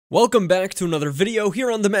Welcome back to another video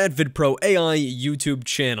here on the MattVidPro AI YouTube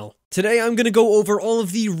channel. Today I'm going to go over all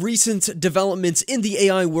of the recent developments in the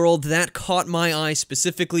AI world that caught my eye,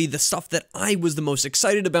 specifically the stuff that I was the most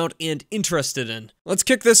excited about and interested in. Let's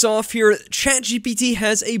kick this off here. ChatGPT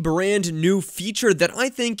has a brand new feature that I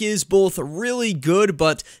think is both really good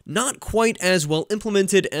but not quite as well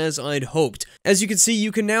implemented as I'd hoped. As you can see,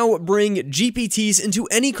 you can now bring GPTs into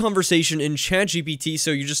any conversation in ChatGPT,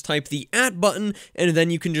 so you just type the @ button and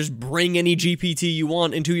then you can just bring any GPT you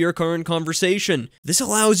want into your current conversation. This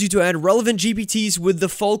allows you to add relevant GPTs with the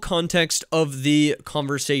full context of the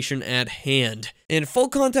conversation at hand. And full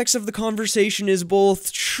context of the conversation is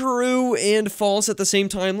both true and false at the same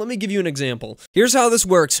time. Let me give you an example. Here's how this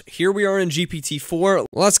works. Here we are in GPT-4.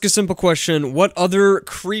 Let's ask a simple question. What other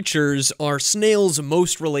creatures are snails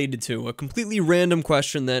most related to? A completely random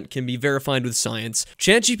question that can be verified with science.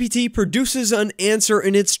 ChatGPT produces an answer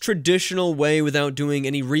in its traditional way without doing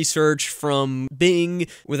any research from Bing,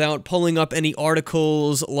 without pulling up any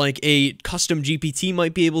articles like a custom GPT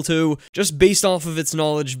might be able to, just based off of its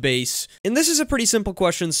knowledge base. And this is a pretty simple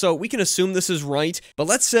question, so we can assume this is right, but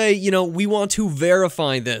let's say, we want to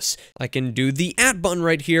verify this. I can do the @ button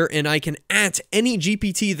right here, and I can @ any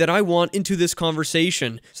GPT that I want into this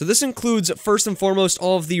conversation. So this includes, first and foremost,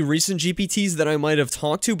 all of the recent GPTs that I might have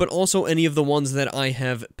talked to, but also any of the ones that I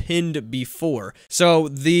have pinned before. So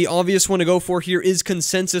the obvious one to go for here is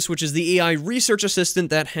Consensus, which is the AI research assistant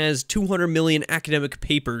that has 200 million academic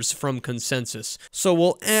papers from Consensus. So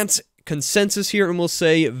we'll @ Consensus here and we'll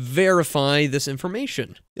say verify this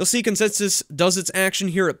information. You'll see Consensus does its action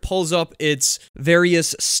here. It pulls up its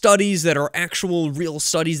various studies that are actual real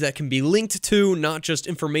studies that can be linked to, not just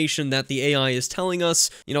information that the AI is telling us,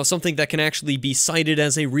 something that can actually be cited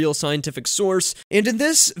as a real scientific source. And in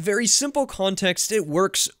this very simple context, it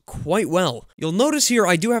works quite well. You'll notice here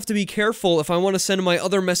I do have to be careful if I want to send my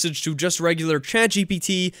other message to just regular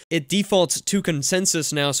ChatGPT. It defaults to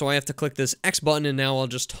Consensus now, so I have to click this X button and now I'll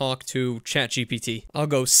just talk to ChatGPT. I'll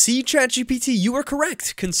go, see ChatGPT, you are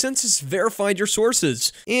correct. Consensus verified your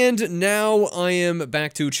sources. And now I am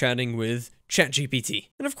back to chatting with ChatGPT.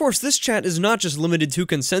 And of course, this chat is not just limited to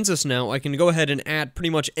Consensus now. I can go ahead and add pretty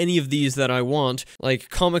much any of these that I want, like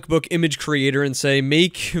comic book image creator, and say,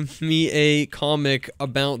 make me a comic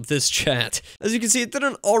about this chat. As you can see, it did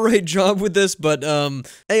an alright job with this, but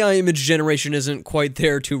AI image generation isn't quite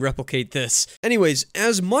there to replicate this. Anyways,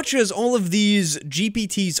 as much as all of these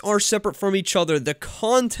GPTs are separate from each other, the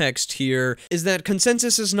context here is that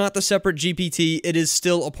Consensus is not the separate GPT, it is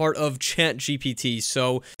still a part of ChatGPT.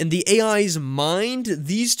 So, in the AI's mind,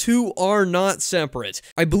 these two are not separate.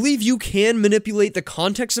 I believe you can manipulate the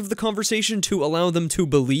context of the conversation to allow them to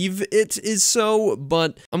believe it is so,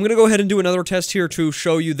 but I'm gonna go ahead and do another test here to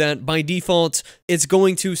show you that by default, it's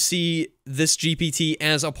going to see this GPT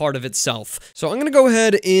as a part of itself. So I'm gonna go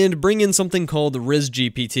ahead and bring in something called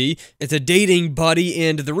RizGPT. It's a dating buddy,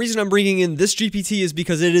 and the reason I'm bringing in this GPT is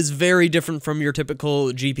because it is very different from your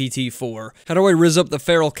typical GPT-4. How do I riz up the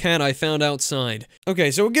feral cat I found outside?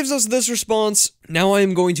 Okay, so it gives us this response. Now I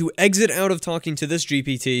am going to exit out of talking to this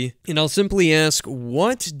GPT, and I'll simply ask,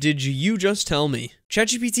 what did you just tell me?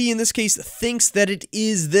 ChatGPT in this case thinks that it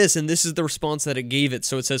is this, and this is the response that it gave it.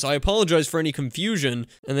 So it says, I apologize for any confusion,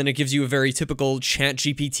 and then it gives you a very typical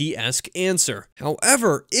ChatGPT-esque answer.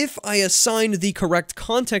 However, if I assign the correct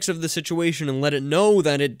context of the situation and let it know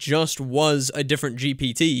that it just was a different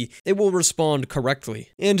GPT, it will respond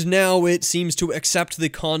correctly. And now it seems to accept the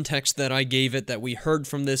context that I gave it, that we heard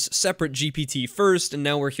from this separate GPT first, and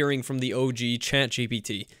now we're hearing from the OG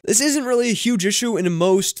ChatGPT. This isn't really a huge issue. In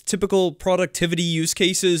most typical productivity use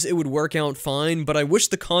cases, it would work out fine, but I wish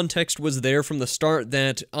the context was there from the start,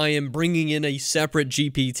 that I am bringing in a separate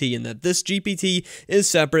GPT and that this GPT is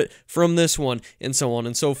separate from this one, and so on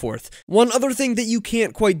and so forth. One other thing that you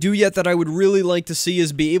can't quite do yet that I would really like to see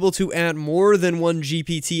is be able to add more than one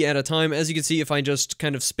GPT at a time. As you can see, if I just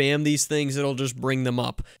kind of spam these things, it'll just bring them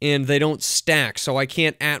up, and they don't stack, so I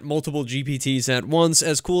can't add multiple GPTs at once.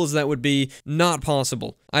 As cool as that would be, not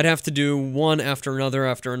possible. I'd have to do one after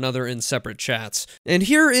another in separate chats. And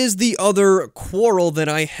here is the other quarrel that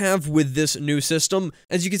I have with this new system.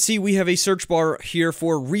 As you can see, we have a search bar here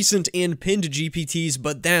for recent and pinned GPTs,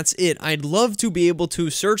 but that's it. I'd love to be able to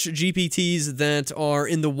search GPTs that are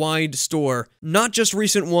in the wide store, not just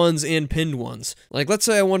recent ones and pinned ones. Like, let's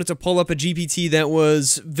say I wanted to pull up a GPT that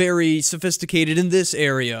was very sophisticated in this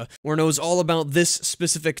area, or knows all about this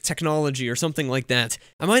specific technology or something like that.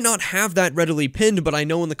 I might not have that readily pinned, but I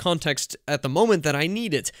know in the context at the moment that I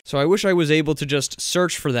need it. So I wish I was able to just just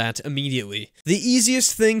search for that immediately. The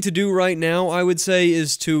easiest thing to do right now, I would say,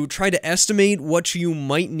 is to try to estimate what you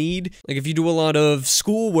might need. Like if you do a lot of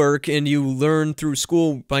schoolwork and you learn through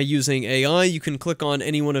school by using AI, you can click on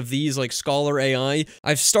any one of these, like Scholar AI.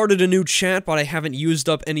 I've started a new chat, but I haven't used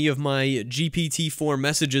up any of my GPT-4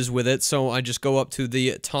 messages with it, so I just go up to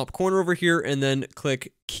the top corner over here and then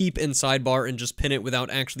click keep in sidebar and just pin it without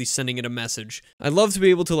actually sending it a message. I'd love to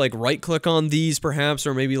be able to like right click on these perhaps,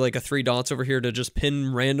 or maybe like a 3 dots over here to just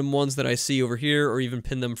pin random ones that I see over here, or even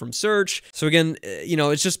pin them from search. So again, you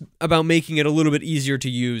know, it's just about making it a little bit easier to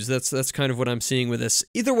use. That's kind of what I'm seeing with this.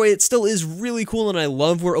 Either way, it still is really cool, and I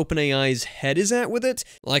love where OpenAI's head is at with it.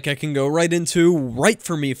 Like I can go right into write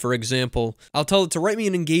for me, for example. I'll tell it to write me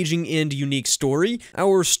an engaging and unique story.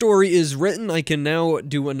 Our story is written. I can now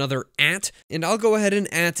do another @ and I'll go ahead and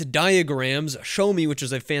diagrams, show me, which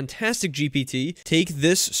is a fantastic GPT. Take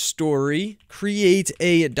this story, create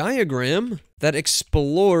a diagram that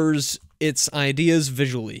explores its ideas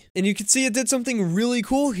visually. And you can see it did something really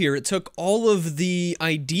cool here. It took all of the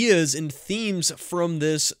ideas and themes from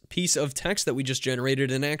this piece of text that we just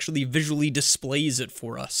generated and actually visually displays it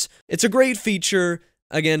for us. It's a great feature.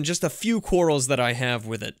 Again, just a few quarrels that I have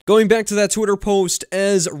with it. Going back to that Twitter post,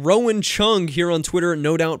 as Rowan Chung here on Twitter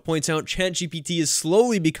no doubt points out, ChatGPT is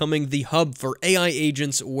slowly becoming the hub for AI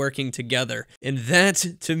agents working together. And that,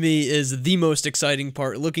 to me, is the most exciting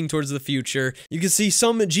part, looking towards the future. You can see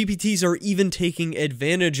some GPTs are even taking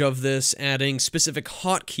advantage of this, adding specific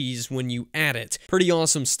hotkeys when you add it. Pretty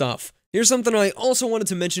awesome stuff. Here's something I also wanted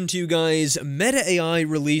to mention to you guys. Meta AI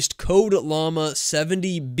released Code Llama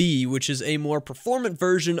 70B, which is a more performant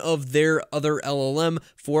version of their other LLM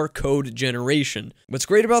for code generation. What's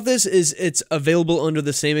great about this is it's available under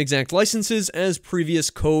the same exact licenses as previous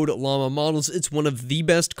Code Llama models. It's one of the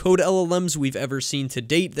best code LLMs we've ever seen to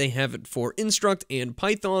date. They have it for Instruct and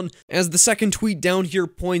Python. As the second tweet down here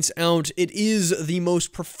points out, it is the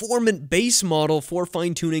most performant base model for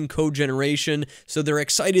fine-tuning code generation, so they're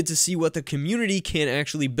excited to see what the community can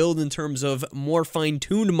actually build in terms of more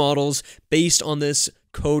fine-tuned models based on this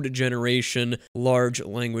code generation large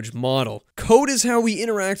language model. Code is how we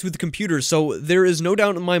interact with computers, so there is no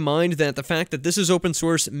doubt in my mind that the fact that this is open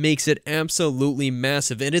source makes it absolutely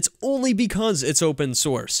massive, and it's only because it's open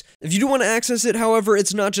source. If you do want to access it, however,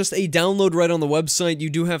 it's not just a download right on the website. You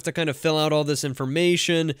do have to kind of fill out all this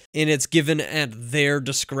information, and it's given at their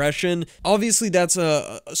discretion. Obviously, that's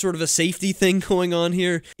a sort of a safety thing going on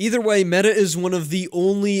here. Either way, Meta is one of the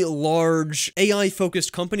only large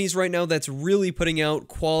AI-focused companies right now that's really putting out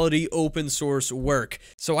quality open source work.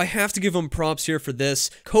 So I have to give them props here for this.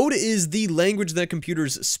 Code is the language that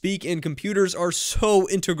computers speak, and computers are so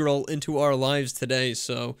integral into our lives today.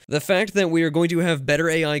 So the fact that we are going to have better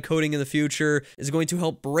AI coding in the future is going to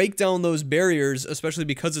help break down those barriers, especially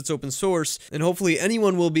because it's open source, and hopefully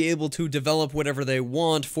anyone will be able to develop whatever they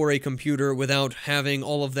want for a computer without having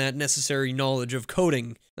all of that necessary knowledge of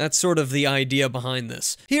coding. That's sort of the idea behind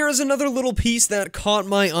this. Here is another little piece that caught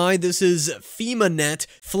my eye. This is Fanet,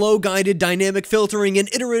 flow-guided dynamic filtering and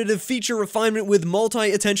iterative feature refinement with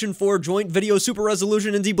multi-attention for joint video super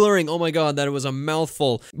resolution and deblurring. Oh my god, that was a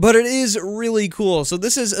mouthful. But it is really cool. So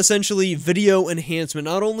this is essentially video enhancement.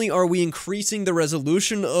 Not only are we increasing the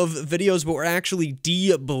resolution of videos, but we're actually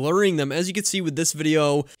de-blurring them. As you can see with this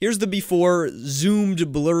video, here's the before,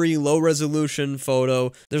 zoomed, blurry, low-resolution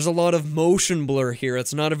photo. There's a lot of motion blur here.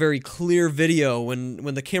 It's not a very clear video.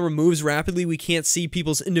 When the camera moves rapidly, we can't see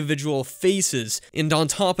people's individual faces. And on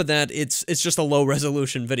top of that, it's just a low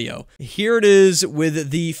resolution video. Here it is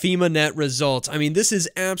with the Fanet results. I mean, this is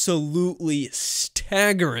absolutely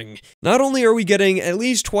staggering. Not only are we getting at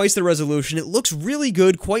least twice the resolution, it looks really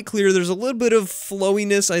good, quite clear. There's a little bit of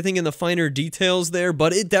flowiness, I think, in the finer details there,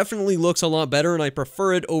 but it definitely looks a lot better, and I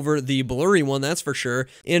prefer it over the blurry one, that's for sure.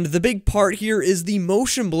 And the big part here is the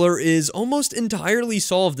motion blur is almost entirely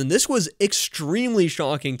solved, and this was extremely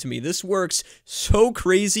shocking to me. This works so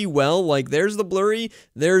crazy well. Like, there's the blurry,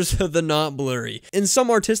 there's the not blurry. In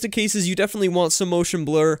some artistic cases, you definitely want some motion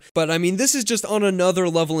blur, but I mean, this is just on another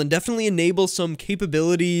level and definitely enables some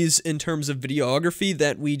capabilities in terms of videography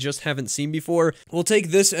that we just haven't seen before. We'll take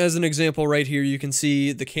this as an example right here. You can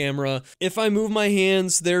see the camera. If I move my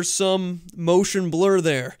hands, there's some motion blur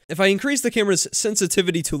there. If I increase the camera's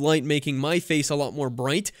sensitivity to light, making my face a lot more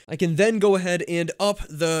bright, I can then go ahead and up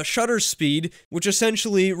the shutter speed, which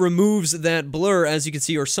essentially removes that blur, as you can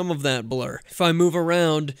see, or some of that blur. If I move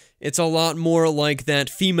around, it's a lot more like that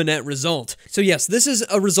Fanet result. So yes, this is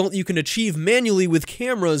a result you can achieve manually with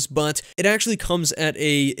cameras, but it actually comes at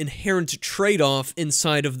a inherent trade-off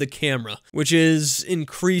inside of the camera, which is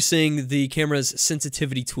increasing the camera's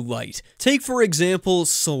sensitivity to light. Take, for example,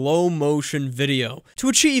 slow motion video. To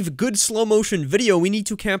achieve good slow motion video, we need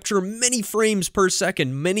to capture many frames per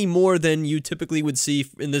second, many more than you typically would see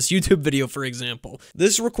in this YouTube video, for example.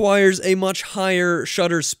 This requires a much higher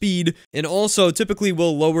shutter speed, and also typically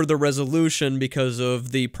will lower the resolution because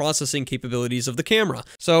of the processing capabilities of the camera.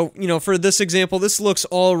 So, you know, for this example, this looks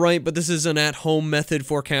alright, but this is an at-home method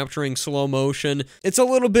for capturing slow motion. It's a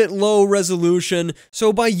little bit low resolution,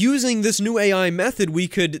 so by using this new AI method, we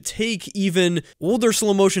could take even older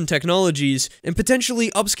slow motion technologies and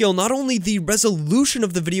potentially upscale not only the resolution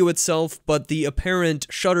of the video itself, but the apparent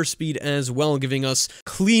shutter speed as well, giving us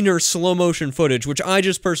cleaner slow motion footage, which I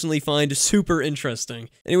just personally find super interesting.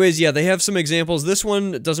 Anyways, yeah, they have some examples. This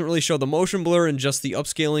one doesn't really show the motion blur and just the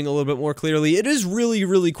upscaling a little bit more clearly. It is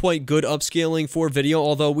really quite good upscaling for video,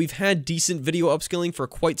 although we've had decent video upscaling for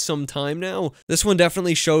quite some time now. This one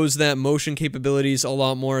definitely shows that motion capabilities a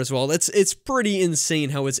lot more as well. It's pretty insane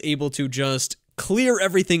how it's able to just clear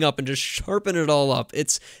everything up and just sharpen it all up.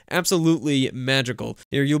 It's absolutely magical.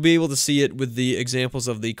 Here, you'll be able to see it with the examples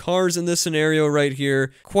of the cars in this scenario right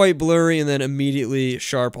here. Quite blurry and then immediately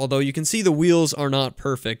sharp, although you can see the wheels are not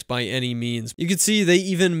perfect by any means. You can see they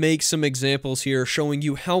even make some examples here showing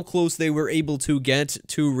you how close they were able to get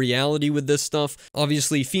to reality with this stuff.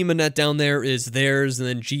 Obviously, Fanet down there is theirs, and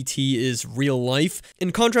then GT is real life.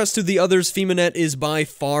 In contrast to the others, Fanet is by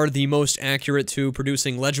far the most accurate to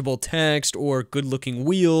producing legible text or good-looking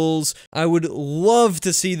wheels. I would love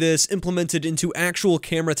to see this implemented into actual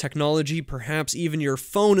camera technology, perhaps even your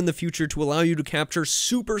phone in the future, to allow you to capture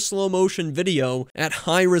super slow motion video at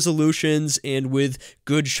high resolutions and with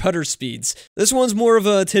good shutter speeds. This one's more of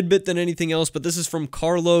a tidbit than anything else, but this is from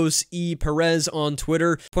Carlos E. Perez on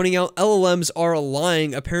Twitter, pointing out LLMs are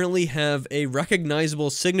lying, apparently have a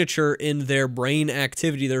recognizable signature in their brain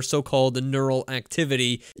activity, their so-called neural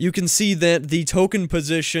activity. You can see that the token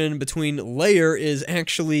position between layers is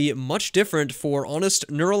actually much different for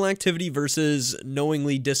honest neural activity versus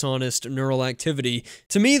knowingly dishonest neural activity.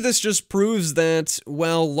 To me, this just proves that,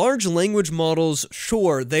 while large language models,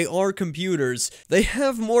 sure, they are computers, they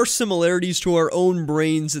have more similarities to our own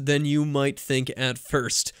brains than you might think at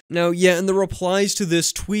first. Now, yeah, in the replies to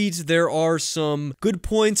this tweet, there are some good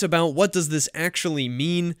points about what does this actually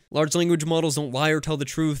mean. Large language models don't lie or tell the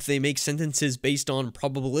truth. They make sentences based on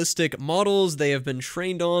probabilistic models they have been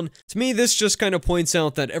trained on. To me, this just kind of points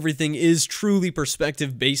out that everything is truly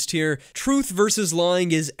perspective based here. Truth versus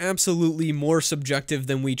lying is absolutely more subjective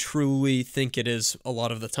than we truly think it is a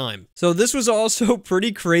lot of the time. So this was also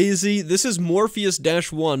pretty crazy. This is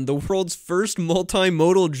Morpheus-1, the world's first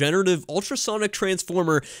multimodal generative ultrasonic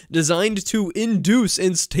transformer designed to induce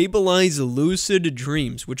and stabilize lucid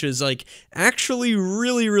dreams, which is like actually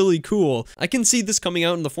really cool. I can see this coming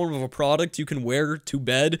out in the form of a product you can wear to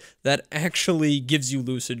bed that actually gives you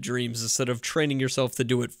lucid dreams instead of training yourself to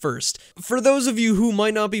do it first. For those of you who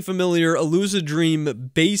might not be familiar, a lucid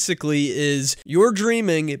dream basically is you're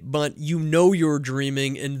dreaming, but you know you're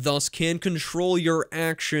dreaming and thus can control your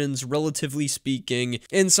actions, relatively speaking,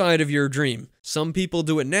 inside of your dream. Some people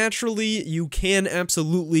do it naturally. You can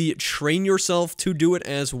absolutely train yourself to do it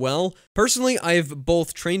as well. Personally, I've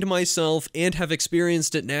both trained myself and have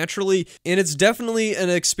experienced it naturally, and it's definitely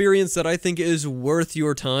an experience that I think is worth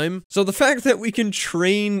your time. So the fact that we can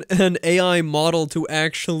train an AI model to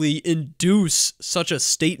actually induce such a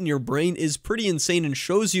state in your brain is pretty insane and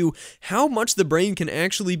shows you how much the brain can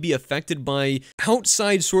actually be affected by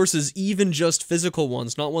outside sources, even just physical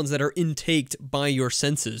ones, not ones that are intaked by your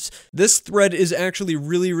senses. This thread is actually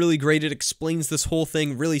really great. It explains this whole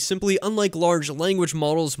thing really simply. Unlike large language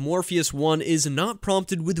models, Morpheus-1 is not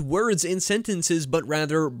prompted with words and sentences, but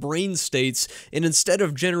rather brain states, and instead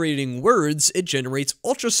of generating words, it generates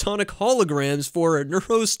ultrasonic holograms for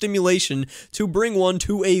neurostimulation to bring one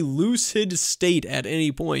to a lucid state at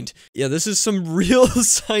any point. Yeah, this is some real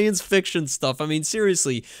science fiction stuff. I mean,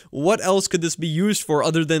 seriously, what else could this be used for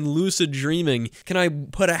other than lucid dreaming? Can I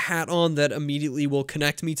put a hat on that immediately will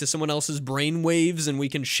connect me to someone else's brain brainwaves and we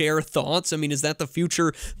can share thoughts? I mean, is that the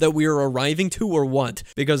future that we are arriving to, or what?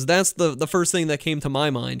 Because that's the first thing that came to my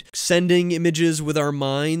mind. Sending images with our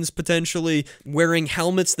minds, potentially wearing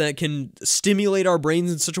helmets that can stimulate our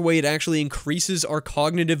brains in such a way it actually increases our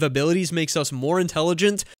cognitive abilities, makes us more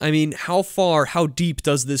intelligent. I mean, how far, how deep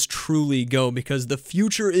does this truly go? Because the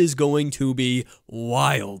future is going to be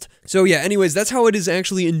wild. So yeah, anyways, that's how it is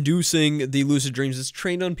actually inducing the lucid dreams. It's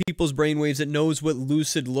trained on people's brainwaves. It knows what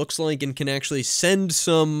lucid looks like and can actually send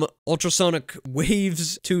some ultrasonic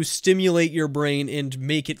waves to stimulate your brain and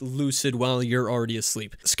make it lucid while you're already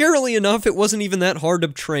asleep. Scarily enough, it wasn't even that hard to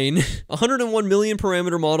train. 101 million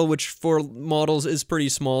parameter model, which for models is pretty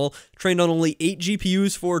small, trained on only 8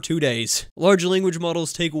 GPUs for 2 days. Large language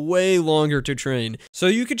models take way longer to train. So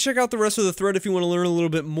you can check out the rest of the thread if you want to learn a little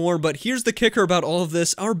bit more, but here's the kicker about all of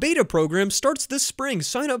this. Our beta program starts this spring.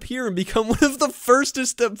 Sign up here and become one of the first to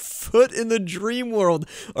step foot in the dream world.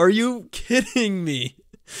 Are you kidding me?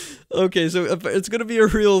 Okay, so it's gonna be a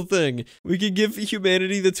real thing. We can give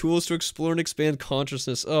humanity the tools to explore and expand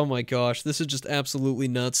consciousness. Oh my gosh, this is just absolutely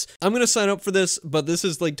nuts. I'm gonna sign up for this, but this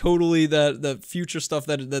is like totally that future stuff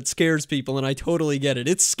that scares people, and I totally get it.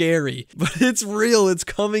 It's scary, but it's real, it's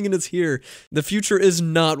coming, and it's here. The future is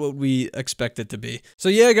not what we expect it to be. So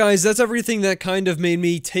yeah, guys, that's everything that kind of made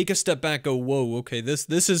me take a step back, go, whoa, okay,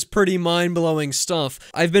 this is pretty mind-blowing stuff.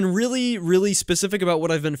 I've been really specific about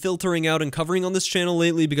what I've been filtering out and covering on this channel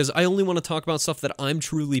lately, because I only want to talk about stuff that I'm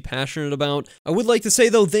truly passionate about. I would like to say,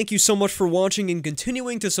 though, thank you so much for watching and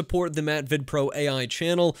continuing to support the MattVidPro AI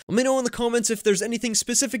channel. Let me know in the comments if there's anything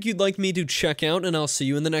specific you'd like me to check out, and I'll see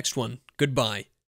you in the next one. Goodbye.